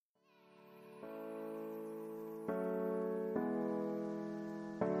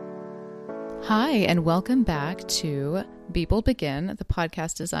Hi, and welcome back to Be Bold Begin, the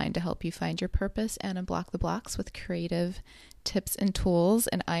podcast designed to help you find your purpose and unblock the blocks with creative tips and tools.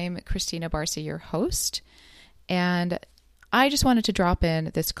 And I'm Christina Barcy, your host. And I just wanted to drop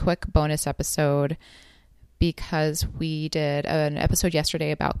in this quick bonus episode because we did an episode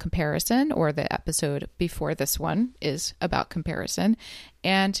yesterday about comparison, or the episode before this one is about comparison.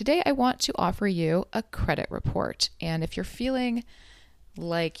 And today I want to offer you a credit report. And if you're feeling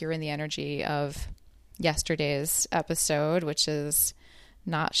like you're in the energy of yesterday's episode, which is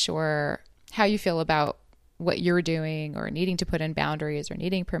not sure how you feel about what you're doing or needing to put in boundaries or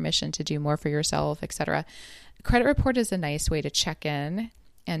needing permission to do more for yourself, etc. Credit report is a nice way to check in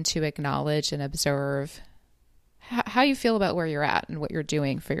and to acknowledge and observe how you feel about where you're at and what you're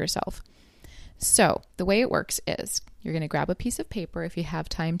doing for yourself. So the way it works is you're going to grab a piece of paper. If you have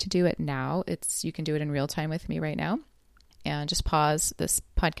time to do it now, you can do it in real time with me right now. And just pause this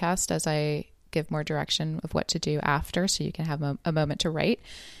podcast as I give more direction of what to do after, so you can have a moment to write.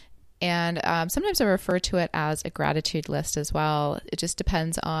 And sometimes I refer to it as a gratitude list as well. It just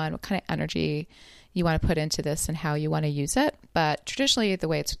depends on what kind of energy you want to put into this and how you want to use it. But traditionally, the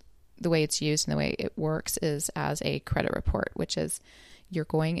way it's used and the way it works is as a credit report, which is you're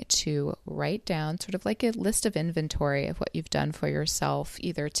going to write down sort of like a list of inventory of what you've done for yourself,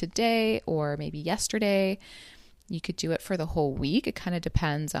 either today or maybe yesterday. You could do it for the whole week. It kind of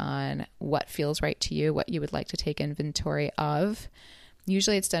depends on what feels right to you, what you would like to take inventory of.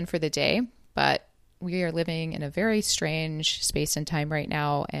 Usually it's done for the day, but we are living in a very strange space and time right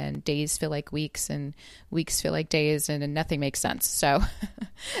now, and days feel like weeks and weeks feel like days, and nothing makes sense. So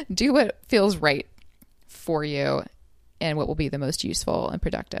do what feels right for you and what will be the most useful and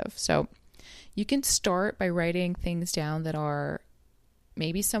productive. So you can start by writing things down that are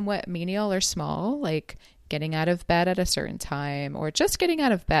maybe somewhat menial or small, like getting out of bed at a certain time, or just getting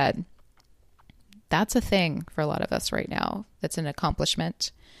out of bed. That's a thing for a lot of us right now. That's an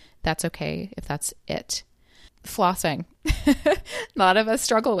accomplishment. That's okay if that's it. Flossing. A lot of us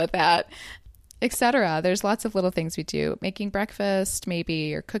struggle with that, etc. There's lots of little things we do. Making breakfast,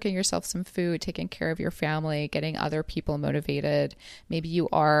 maybe, or cooking yourself some food, taking care of your family, getting other people motivated. Maybe you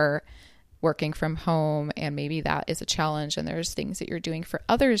are working from home, and maybe that is a challenge, and there's things that you're doing for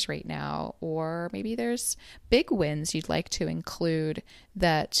others right now, or maybe there's big wins you'd like to include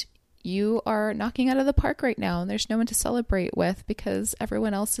that you are knocking out of the park right now, and there's no one to celebrate with because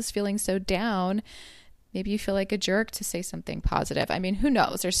everyone else is feeling so down. Maybe you feel like a jerk to say something positive. I mean, who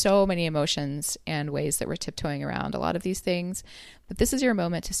knows? There's so many emotions and ways that we're tiptoeing around a lot of these things, but this is your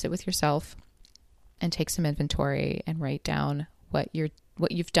moment to sit with yourself and take some inventory and write down what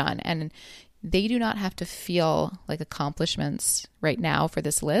you've done. And they do not have to feel like accomplishments right now for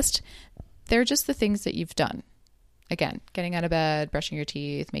this list. They're just the things that you've done. Again, getting out of bed, brushing your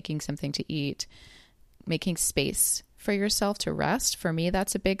teeth, making something to eat, making space for yourself to rest. For me,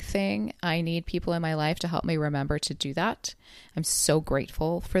 that's a big thing. I need people in my life to help me remember to do that. I'm so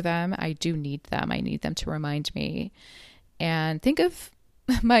grateful for them. I do need them. I need them to remind me. And think of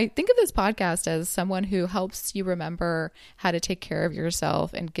this podcast as someone who helps you remember how to take care of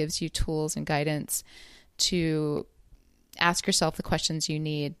yourself and gives you tools and guidance to ask yourself the questions you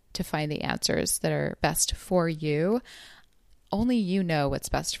need to find the answers that are best for you. Only you know what's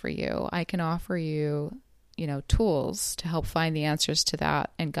best for you. I can offer you, tools to help find the answers to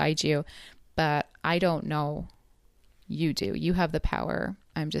that and guide you, but I don't know. You do. You have the power.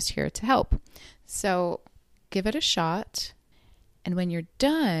 I'm just here to help. So give it a shot. And when you're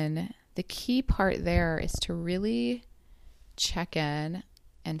done, the key part there is to really check in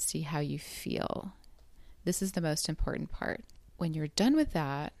and see how you feel. This is the most important part. When you're done with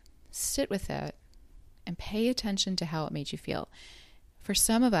that, sit with it and pay attention to how it made you feel. For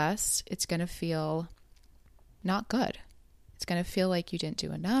some of us, it's going to feel not good. It's going to feel like you didn't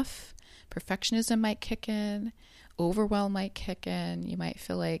do enough. Perfectionism might kick in. Overwhelm might kick in. You might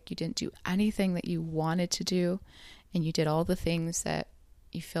feel like you didn't do anything that you wanted to do, and you did all the things that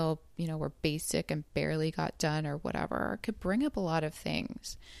you feel, were basic and barely got done or whatever. It could bring up a lot of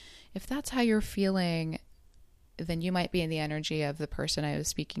things. If that's how you're feeling, then you might be in the energy of the person I was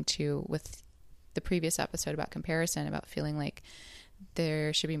speaking to with the previous episode about comparison, about feeling like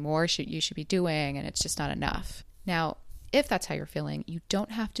there should be more you should be doing, and it's just not enough. Now, if that's how you're feeling, you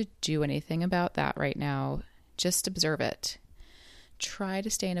don't have to do anything about that right now. Just observe it. Try to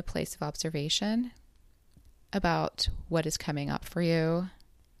stay in a place of observation about what is coming up for you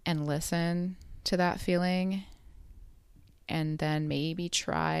and listen to that feeling, and then maybe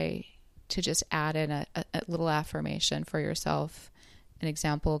try to just add in a little affirmation for yourself. An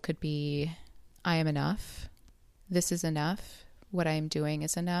example could be, I am enough. This is enough. What I am doing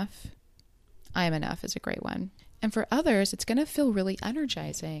is enough. I am enough is a great one. And for others, it's going to feel really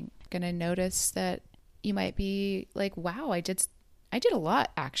energizing. Going to notice that you might be like, wow, I did a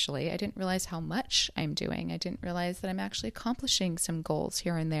lot, actually. I didn't realize how much I'm doing. I didn't realize that I'm actually accomplishing some goals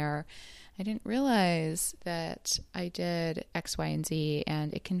here and there. I didn't realize that I did X, Y, and Z,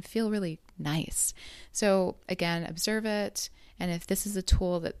 and it can feel really nice. So again, observe it. And if this is a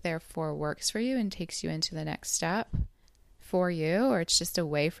tool that therefore works for you and takes you into the next step for you, or it's just a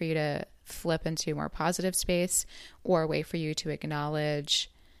way for you to flip into a more positive space, or a way for you to acknowledge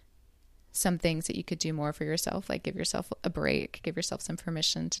some things that you could do more for yourself, like give yourself a break, give yourself some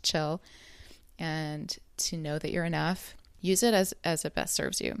permission to chill and to know that you're enough, use it as it best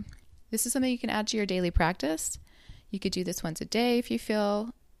serves you. This is something you can add to your daily practice. You could do this once a day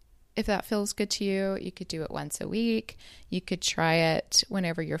if that feels good to you. You could do it once a week. You could try it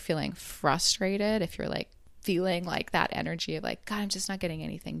whenever you're feeling frustrated. If you're like feeling like that energy of like, God, I'm just not getting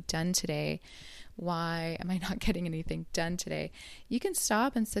anything done today. Why am I not getting anything done today? You can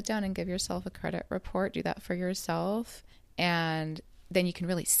stop and sit down and give yourself a credit report. Do that for yourself. And then you can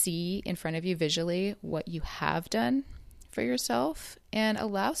really see in front of you visually what you have done for yourself and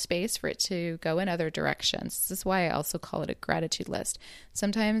allow space for it to go in other directions. This is why I also call it a gratitude list.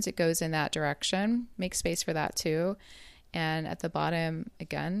 Sometimes it goes in that direction. Make space for that too. And at the bottom,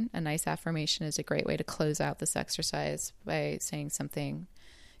 again, a nice affirmation is a great way to close out this exercise by saying something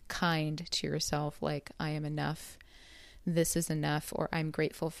kind to yourself, like, I am enough, this is enough, or I'm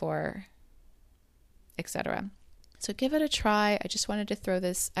grateful for, etc. So give it a try. I just wanted to throw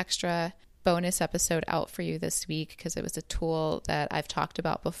this extra bonus episode out for you this week because it was a tool that I've talked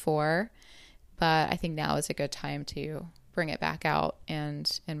about before, but I think now is a good time to bring it back out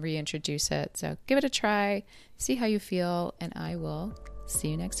and reintroduce it. So give it a try, see how you feel, and I will see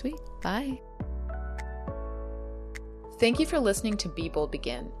you next week. Bye. Thank you for listening to Be Bold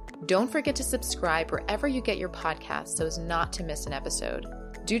Begin. Don't forget to subscribe wherever you get your podcasts so as not to miss an episode.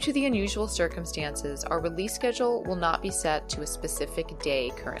 Due to the unusual circumstances, our release schedule will not be set to a specific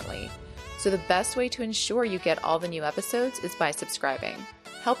day currently. So the best way to ensure you get all the new episodes is by subscribing.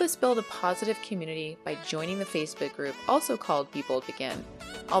 Help us build a positive community by joining the Facebook group, also called Be Bold Begin.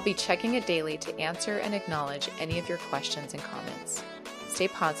 I'll be checking it daily to answer and acknowledge any of your questions and comments. Stay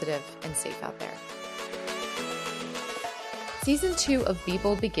positive and safe out there. Season 2 of Be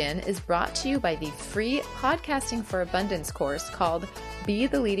Bold Begin is brought to you by the free Podcasting for Abundance course called Be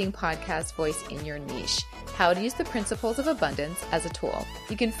the Leading Podcast Voice in Your Niche: How to Use the Principles of Abundance as a Tool.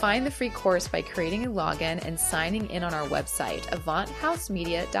 You can find the free course by creating a login and signing in on our website,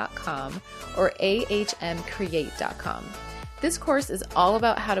 avanthousemedia.com or ahmcreate.com. This course is all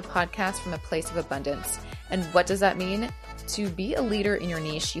about how to podcast from a place of abundance. And what does that mean? To be a leader in your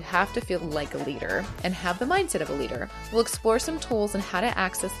niche, you have to feel like a leader and have the mindset of a leader. We'll explore some tools on how to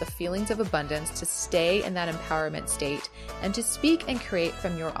access the feelings of abundance to stay in that empowerment state and to speak and create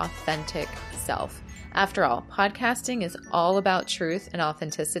from your authentic self. After all, podcasting is all about truth and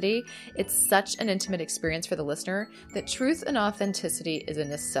authenticity. It's such an intimate experience for the listener that truth and authenticity is a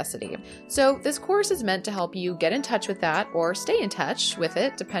necessity. So this course is meant to help you get in touch with that or stay in touch with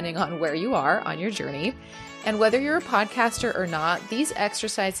it, depending on where you are on your journey. And whether you're a podcaster or not, these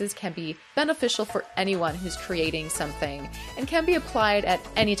exercises can be beneficial for anyone who's creating something and can be applied at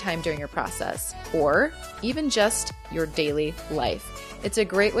any time during your process or even just your daily life. It's a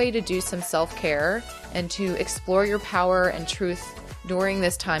great way to do some self-care and to explore your power and truth during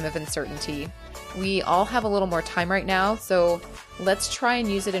this time of uncertainty. We all have a little more time right now, so let's try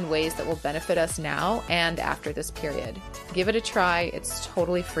and use it in ways that will benefit us now and after this period. Give it a try. It's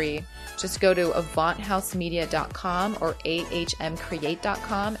totally free. Just go to avanthousemedia.com or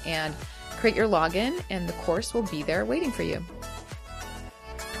ahmcreate.com and create your login, and the course will be there waiting for you.